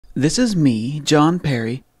This is me, John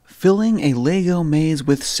Perry, filling a Lego maze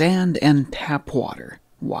with sand and tap water.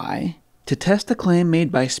 Why? To test a claim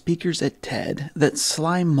made by speakers at TED that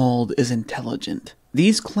slime mold is intelligent.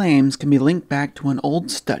 These claims can be linked back to an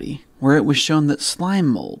old study where it was shown that slime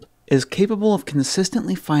mold is capable of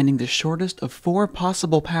consistently finding the shortest of 4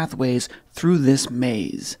 possible pathways through this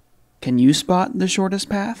maze. Can you spot the shortest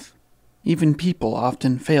path? Even people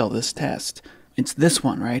often fail this test. It's this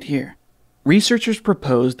one right here. Researchers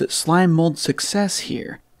proposed that slime mold's success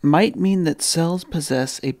here might mean that cells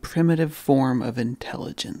possess a primitive form of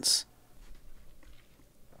intelligence.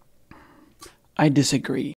 I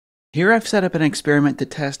disagree. Here I've set up an experiment to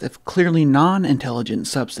test if clearly non-intelligent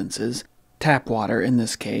substances, tap water in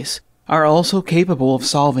this case, are also capable of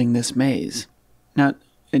solving this maze. Now,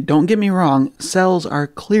 don't get me wrong, cells are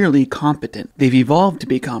clearly competent. They've evolved to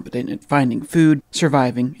be competent at finding food,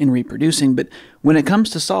 surviving, and reproducing, but when it comes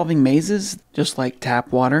to solving mazes, just like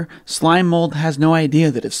tap water, slime mold has no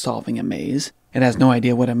idea that it's solving a maze. It has no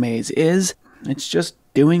idea what a maze is. It's just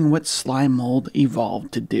doing what slime mold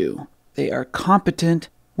evolved to do. They are competent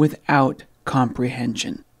without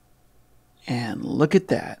comprehension. And look at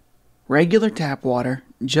that. Regular tap water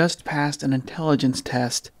just passed an intelligence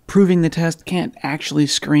test, proving the test can't actually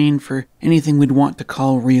screen for anything we'd want to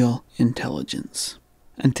call real intelligence.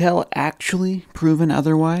 Until actually proven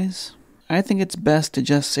otherwise, I think it's best to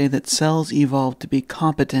just say that cells evolved to be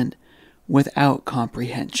competent without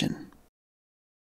comprehension.